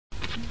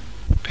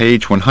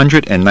Page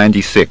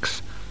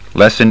 196,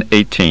 Lesson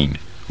 18,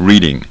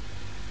 Reading.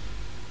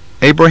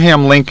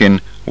 Abraham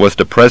Lincoln was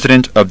the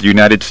President of the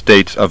United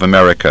States of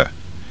America.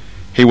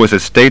 He was a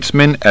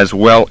statesman as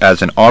well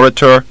as an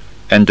orator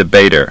and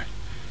debater.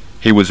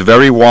 He was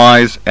very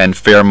wise and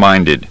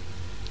fair-minded.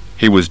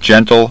 He was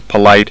gentle,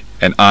 polite,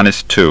 and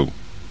honest too.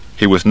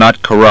 He was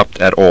not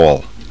corrupt at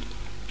all.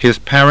 His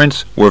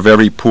parents were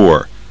very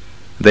poor.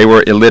 They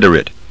were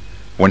illiterate.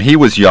 When he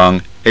was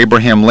young,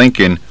 Abraham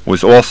Lincoln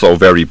was also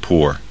very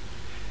poor.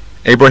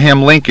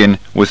 Abraham Lincoln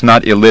was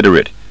not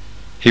illiterate.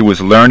 He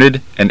was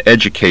learned and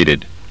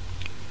educated.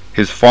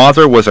 His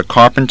father was a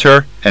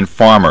carpenter and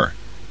farmer.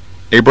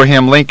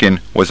 Abraham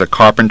Lincoln was a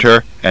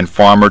carpenter and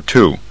farmer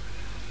too.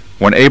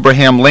 When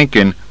Abraham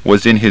Lincoln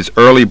was in his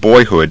early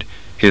boyhood,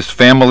 his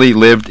family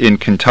lived in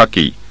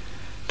Kentucky.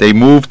 They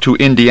moved to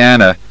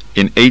Indiana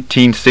in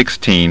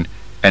 1816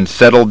 and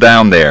settled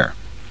down there.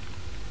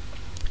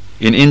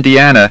 In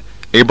Indiana,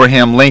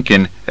 Abraham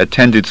Lincoln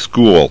attended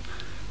school,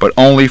 but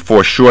only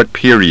for short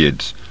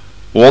periods.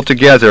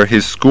 Altogether,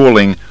 his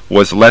schooling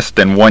was less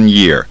than 1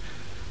 year,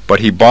 but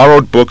he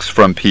borrowed books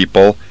from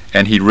people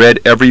and he read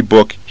every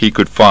book he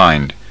could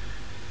find.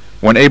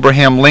 When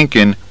Abraham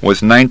Lincoln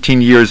was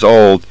 19 years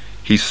old,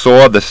 he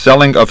saw the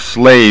selling of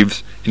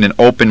slaves in an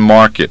open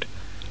market.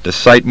 The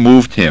sight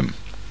moved him.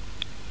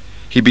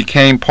 He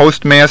became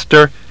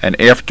postmaster and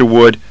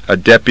afterward a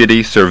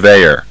deputy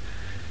surveyor.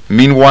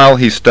 Meanwhile,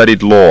 he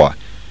studied law.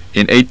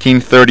 In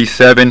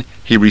 1837,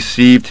 he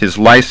received his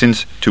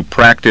license to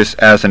practice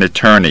as an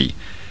attorney.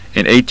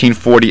 In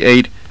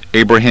 1848,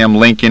 Abraham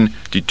Lincoln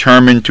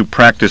determined to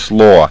practice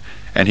law,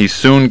 and he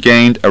soon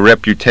gained a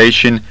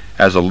reputation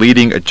as a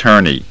leading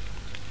attorney.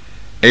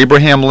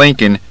 Abraham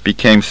Lincoln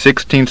became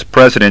 16th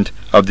President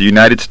of the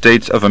United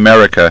States of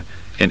America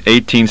in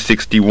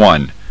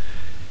 1861.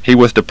 He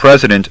was the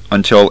President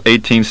until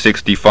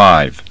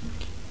 1865.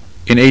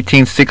 In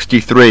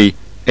 1863,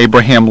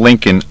 Abraham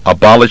Lincoln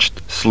abolished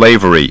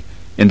slavery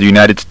in the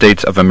United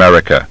States of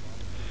America.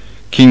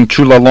 King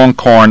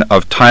Chulalongkorn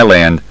of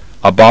Thailand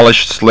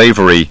abolished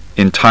slavery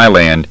in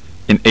Thailand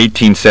in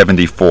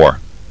 1874.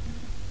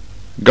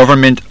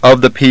 Government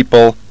of the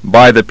people,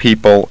 by the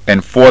people,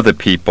 and for the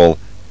people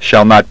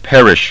shall not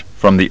perish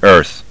from the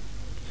earth.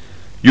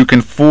 You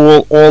can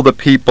fool all the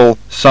people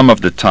some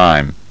of the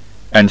time,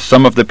 and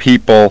some of the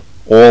people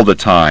all the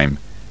time,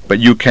 but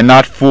you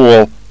cannot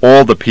fool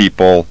all the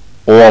people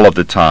all of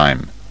the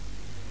time.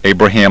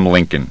 Abraham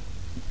Lincoln.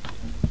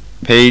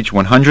 Page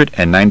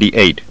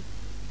 198.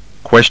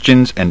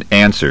 Questions and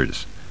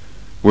answers.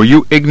 Were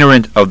you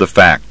ignorant of the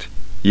fact?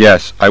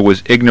 Yes, I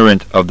was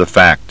ignorant of the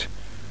fact.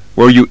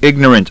 Were you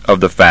ignorant of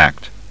the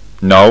fact?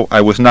 No,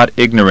 I was not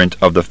ignorant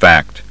of the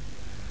fact.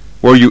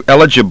 Were you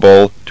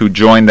eligible to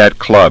join that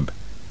club?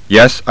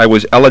 Yes, I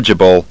was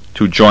eligible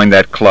to join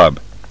that club.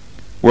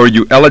 Were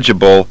you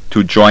eligible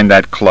to join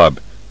that club?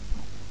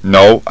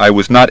 No, I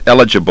was not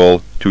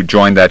eligible to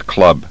join that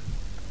club.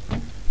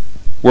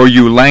 Were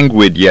you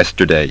languid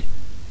yesterday?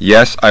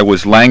 Yes, I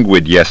was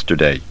languid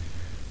yesterday.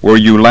 Were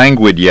you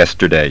languid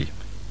yesterday?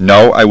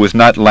 No, I was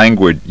not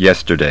languid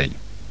yesterday.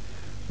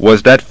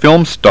 Was that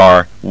film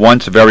star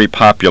once very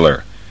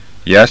popular?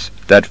 Yes,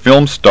 that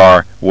film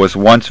star was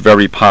once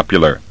very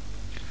popular.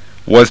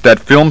 Was that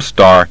film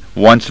star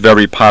once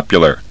very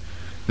popular?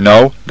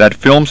 No, that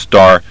film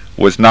star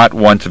was not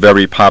once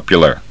very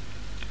popular.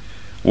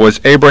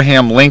 Was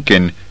Abraham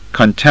Lincoln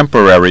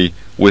contemporary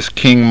with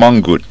King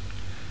Mungut?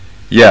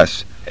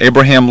 Yes,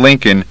 Abraham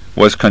Lincoln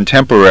was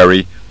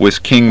contemporary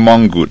with King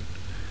Mungut.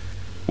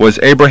 Was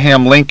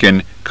Abraham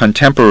Lincoln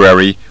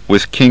contemporary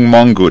with King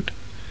Mungut?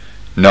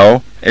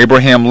 No,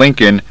 Abraham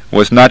Lincoln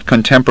was not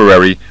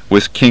contemporary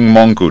with King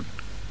Mungut.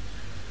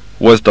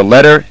 Was the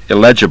letter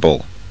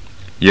illegible?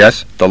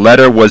 Yes, the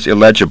letter was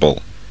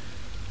illegible.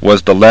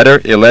 Was the letter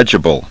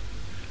illegible?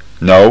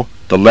 No,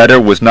 the letter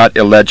was not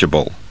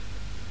illegible.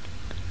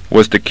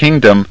 Was the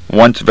kingdom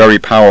once very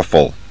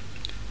powerful?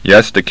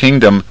 Yes, the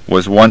kingdom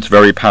was once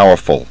very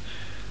powerful.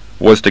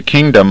 Was the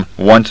kingdom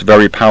once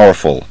very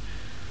powerful?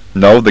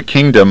 No, the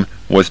kingdom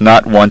was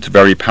not once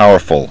very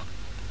powerful.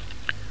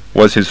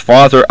 Was his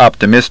father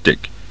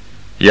optimistic?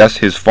 Yes,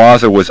 his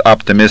father was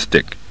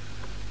optimistic.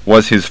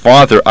 Was his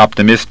father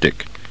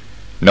optimistic?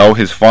 No,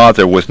 his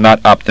father was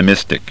not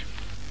optimistic.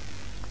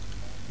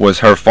 Was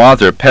her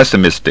father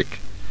pessimistic?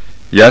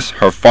 Yes,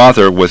 her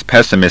father was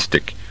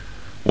pessimistic.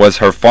 Was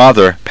her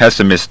father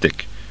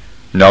pessimistic?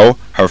 No,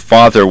 her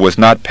father was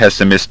not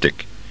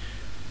pessimistic.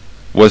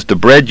 Was the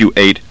bread you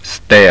ate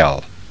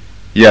stale?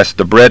 Yes,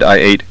 the bread I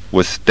ate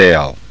was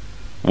stale.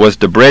 Was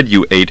the bread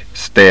you ate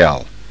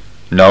stale?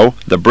 No,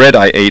 the bread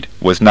I ate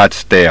was not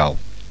stale.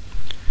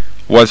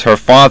 Was her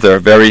father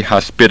very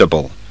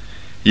hospitable?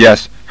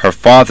 Yes, her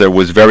father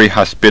was very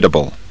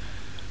hospitable.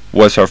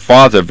 Was her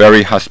father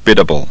very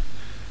hospitable?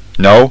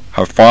 No,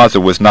 her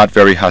father was not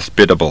very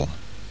hospitable.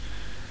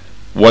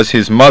 Was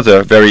his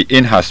mother very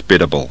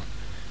inhospitable?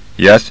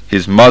 Yes,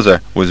 his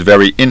mother was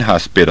very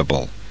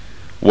inhospitable.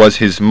 Was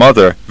his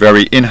mother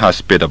very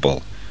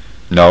inhospitable?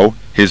 No,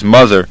 his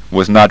mother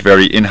was not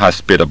very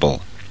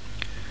inhospitable.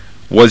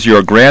 Was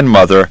your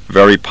grandmother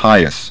very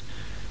pious?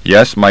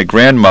 Yes, my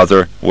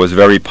grandmother was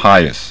very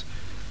pious.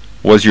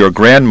 Was your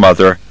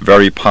grandmother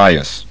very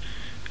pious?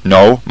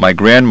 No, my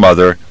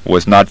grandmother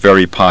was not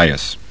very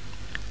pious.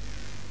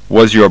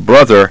 Was your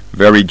brother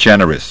very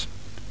generous?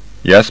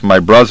 Yes,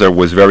 my brother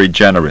was very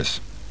generous.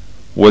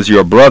 Was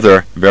your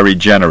brother very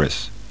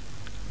generous?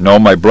 No,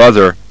 my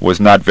brother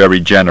was not very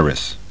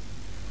generous.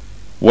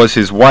 Was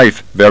his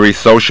wife very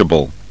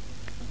sociable?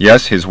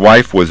 Yes, his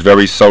wife was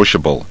very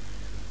sociable.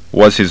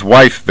 Was his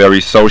wife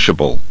very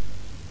sociable?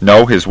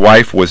 No, his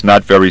wife was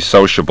not very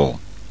sociable.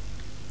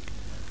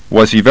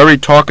 Was he very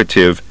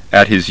talkative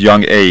at his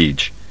young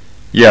age?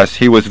 Yes,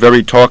 he was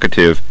very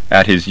talkative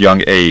at his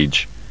young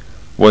age.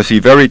 Was he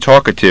very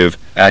talkative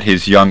at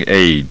his young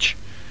age?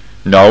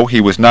 No, he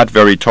was not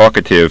very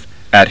talkative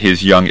at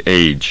his young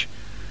age.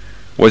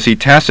 Was he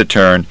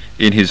taciturn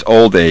in his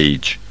old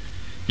age?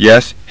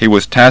 Yes, he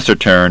was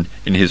taciturn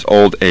in his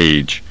old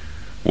age.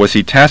 Was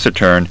he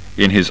taciturn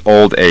in his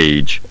old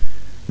age?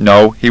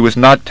 No, he was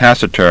not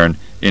taciturn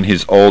in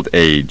his old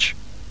age.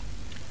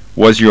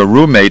 Was your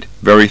roommate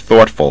very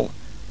thoughtful?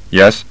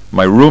 Yes,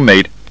 my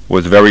roommate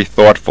was very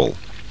thoughtful.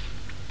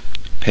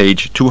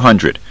 Page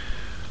 200.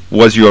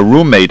 Was your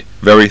roommate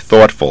very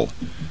thoughtful?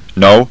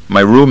 No,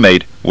 my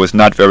roommate was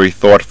not very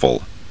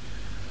thoughtful.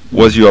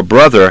 Was your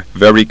brother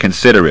very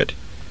considerate?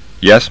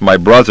 Yes, my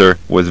brother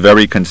was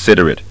very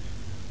considerate.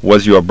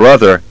 Was your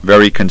brother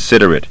very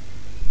considerate?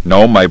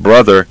 No, my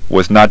brother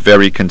was not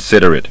very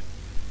considerate.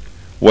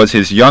 Was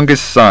his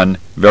youngest son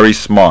very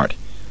smart?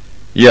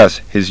 Yes,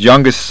 his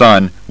youngest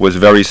son was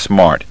very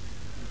smart.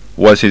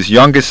 Was his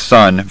youngest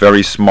son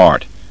very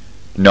smart?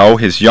 No,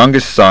 his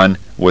youngest son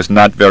was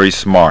not very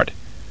smart.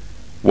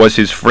 Was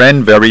his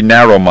friend very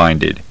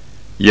narrow-minded?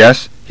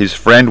 Yes, his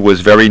friend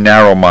was very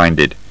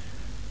narrow-minded.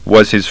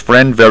 Was his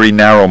friend very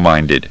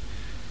narrow-minded?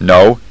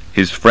 No,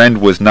 his friend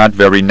was not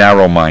very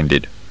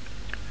narrow-minded.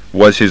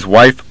 Was his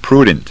wife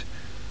prudent?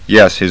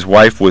 Yes, his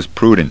wife was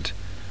prudent.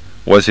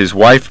 Was his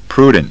wife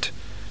prudent?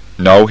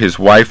 No, his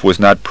wife was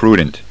not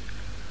prudent.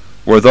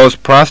 Were those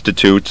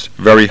prostitutes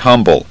very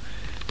humble?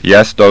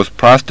 Yes, those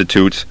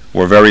prostitutes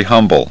were very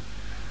humble.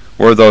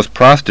 Were those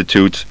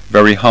prostitutes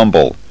very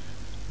humble?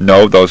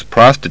 No, those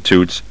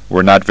prostitutes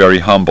were not very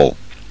humble.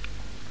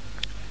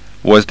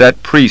 Was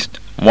that priest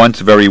once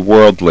very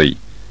worldly?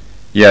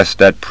 Yes,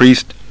 that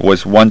priest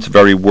was once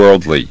very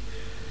worldly.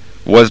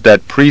 Was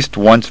that priest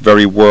once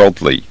very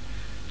worldly?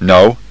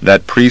 No,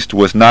 that priest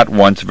was not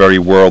once very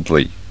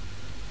worldly.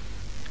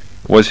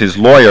 Was his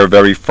lawyer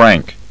very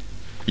frank?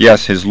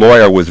 Yes, his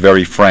lawyer was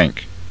very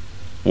frank.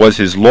 Was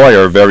his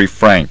lawyer very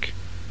frank?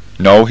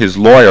 No, his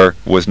lawyer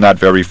was not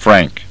very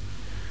frank.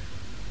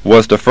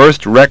 Was the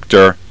first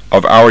rector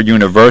of our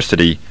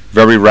university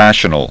very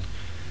rational?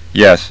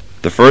 Yes,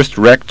 the first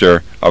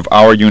rector of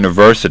our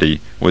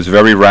university was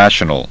very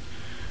rational.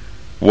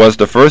 Was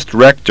the first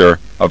rector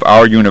of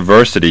our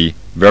university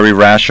very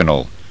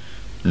rational?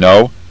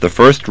 No, the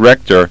first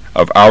rector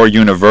of our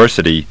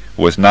university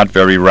was not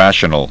very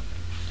rational.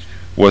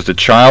 Was the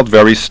child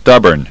very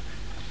stubborn?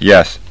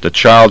 Yes, the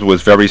child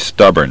was very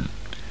stubborn.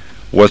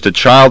 Was the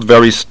child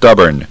very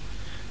stubborn?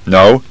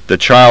 No, the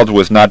child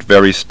was not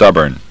very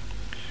stubborn.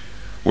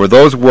 Were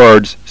those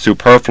words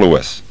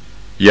superfluous?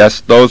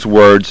 Yes, those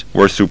words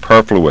were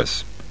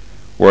superfluous.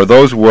 Were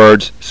those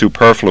words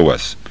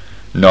superfluous?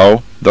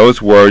 No,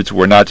 those words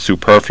were not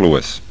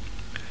superfluous.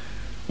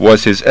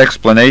 Was his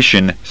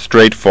explanation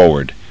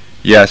straightforward?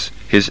 Yes,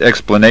 his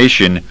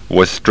explanation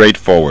was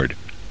straightforward.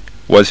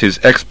 Was his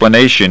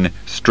explanation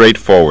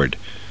straightforward?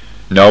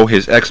 No,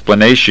 his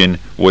explanation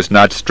was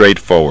not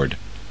straightforward.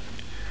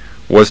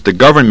 Was the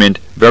government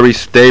very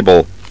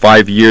stable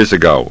 5 years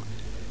ago?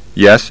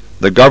 Yes,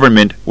 the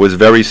government was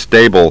very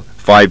stable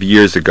 5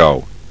 years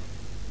ago.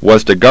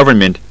 Was the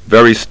government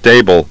very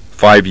stable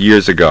 5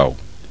 years ago?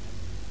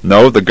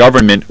 No, the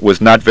government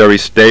was not very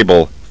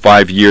stable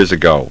 5 years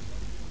ago.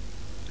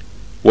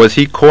 Was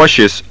he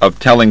cautious of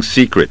telling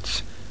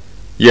secrets?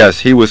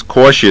 Yes, he was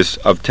cautious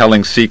of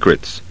telling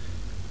secrets.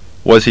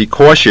 Was he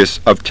cautious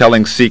of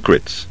telling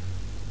secrets?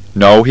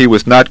 No, he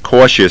was not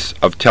cautious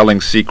of telling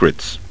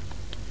secrets.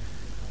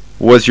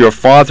 Was your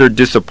father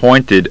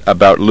disappointed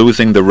about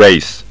losing the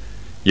race?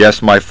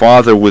 Yes, my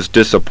father was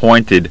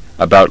disappointed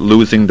about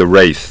losing the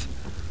race.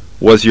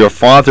 Was your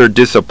father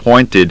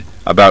disappointed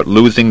about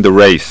losing the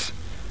race?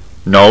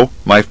 No,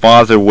 my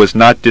father was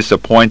not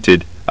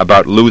disappointed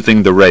about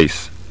losing the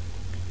race.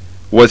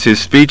 Was his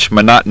speech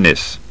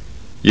monotonous?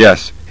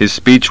 Yes, his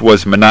speech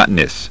was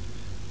monotonous.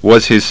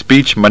 Was his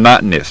speech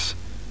monotonous?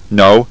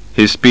 No,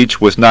 his speech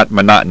was not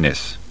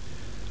monotonous.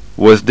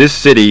 Was this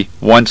city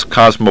once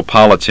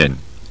cosmopolitan?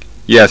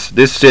 Yes,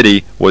 this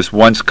city was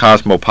once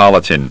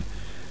cosmopolitan.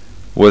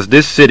 Was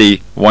this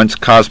city once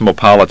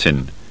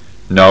cosmopolitan?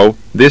 No,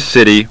 this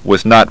city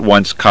was not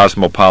once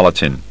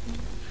cosmopolitan.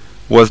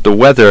 Was the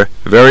weather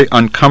very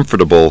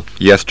uncomfortable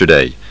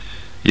yesterday?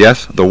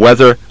 Yes, the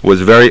weather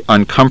was very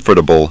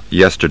uncomfortable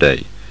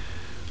yesterday.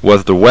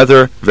 Was the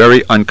weather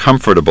very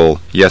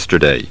uncomfortable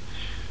yesterday?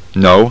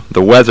 No,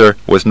 the weather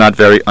was not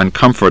very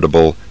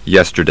uncomfortable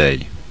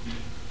yesterday.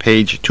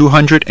 Page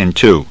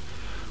 202.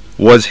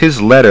 Was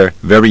his letter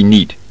very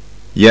neat?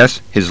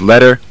 Yes, his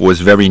letter was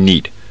very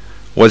neat.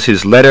 Was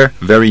his letter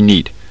very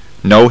neat?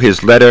 No,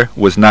 his letter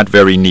was not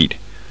very neat.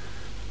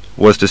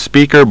 Was the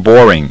speaker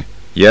boring?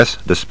 Yes,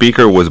 the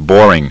speaker was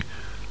boring.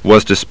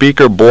 Was the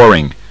speaker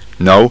boring?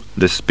 No,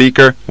 the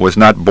speaker was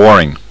not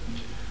boring.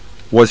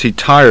 Was he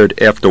tired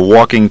after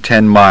walking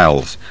 10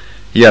 miles?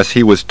 Yes,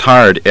 he was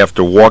tired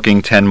after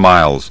walking 10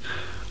 miles.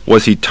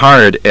 Was he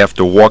tired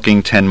after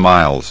walking 10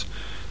 miles?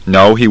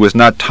 No, he was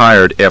not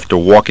tired after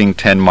walking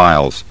 10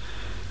 miles.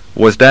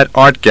 Was that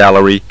art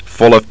gallery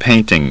full of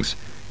paintings?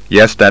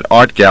 Yes, that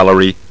art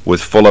gallery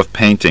was full of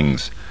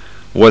paintings.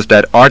 Was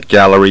that art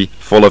gallery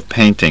full of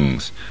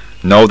paintings?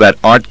 No, that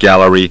art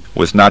gallery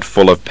was not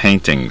full of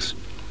paintings.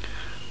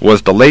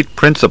 Was the late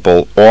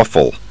principal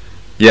awful?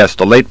 Yes,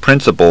 the late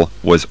principal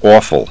was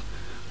awful.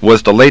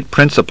 Was the late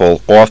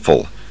principal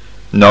awful?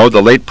 No,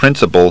 the late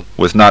principal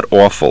was not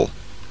awful.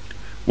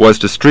 Was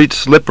the street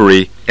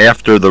slippery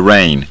after the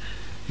rain?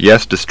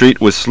 Yes, the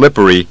street was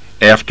slippery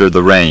after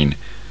the rain.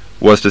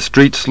 Was the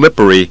street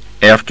slippery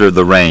after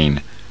the rain?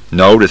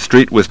 No, the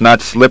street was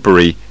not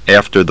slippery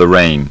after the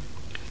rain.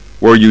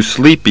 Were you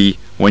sleepy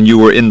when you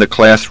were in the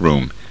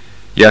classroom?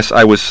 Yes,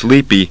 I was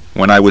sleepy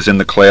when I was in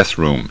the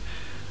classroom.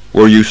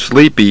 Were you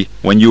sleepy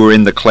when you were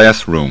in the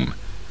classroom?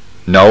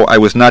 No, I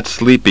was not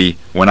sleepy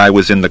when I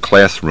was in the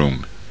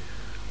classroom.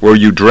 Were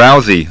you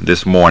drowsy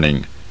this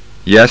morning?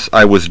 Yes,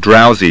 I was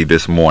drowsy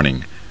this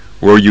morning.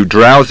 Were you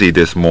drowsy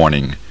this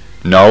morning?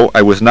 No,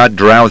 I was not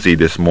drowsy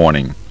this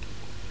morning.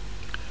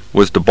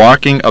 Was the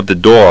barking of the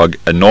dog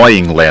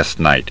annoying last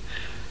night?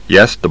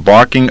 Yes, the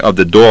barking of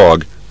the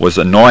dog was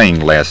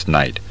annoying last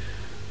night.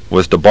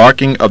 Was the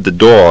barking of the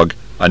dog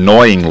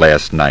annoying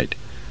last night?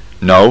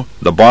 No,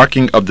 the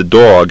barking of the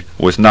dog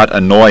was not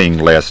annoying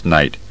last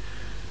night.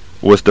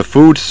 Was the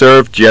food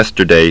served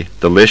yesterday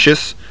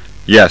delicious?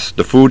 Yes,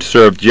 the food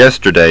served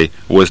yesterday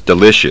was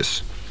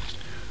delicious.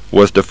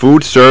 Was the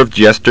food served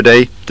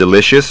yesterday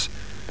delicious?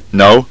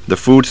 No, the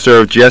food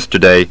served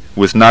yesterday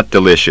was not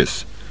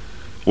delicious.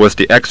 Was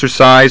the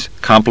exercise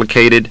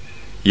complicated?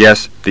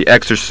 Yes, the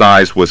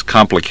exercise was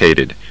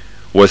complicated.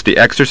 Was the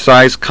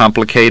exercise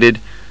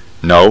complicated?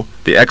 No,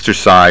 the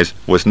exercise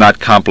was not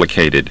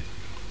complicated.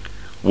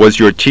 Was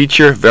your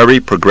teacher very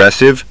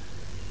progressive?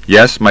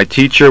 Yes, my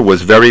teacher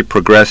was very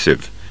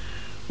progressive.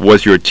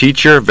 Was your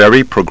teacher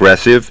very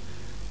progressive?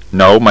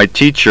 No, my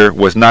teacher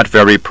was not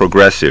very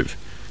progressive.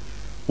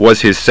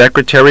 Was his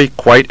secretary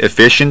quite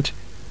efficient?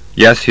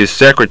 Yes, his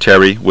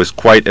secretary was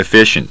quite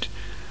efficient.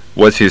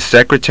 Was his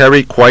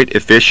secretary quite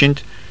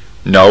efficient?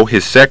 No,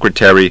 his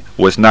secretary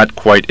was not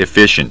quite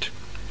efficient.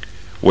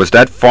 Was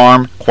that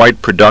farm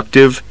quite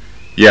productive?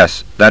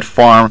 Yes, that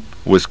farm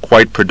was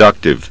quite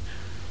productive.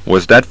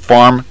 Was that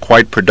farm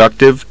quite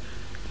productive?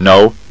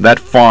 No, that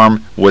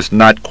farm was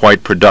not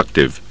quite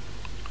productive.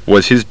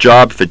 Was his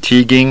job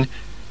fatiguing?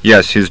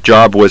 Yes, his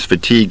job was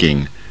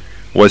fatiguing.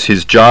 Was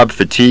his job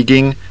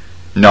fatiguing?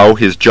 No,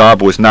 his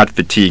job was not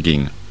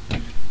fatiguing.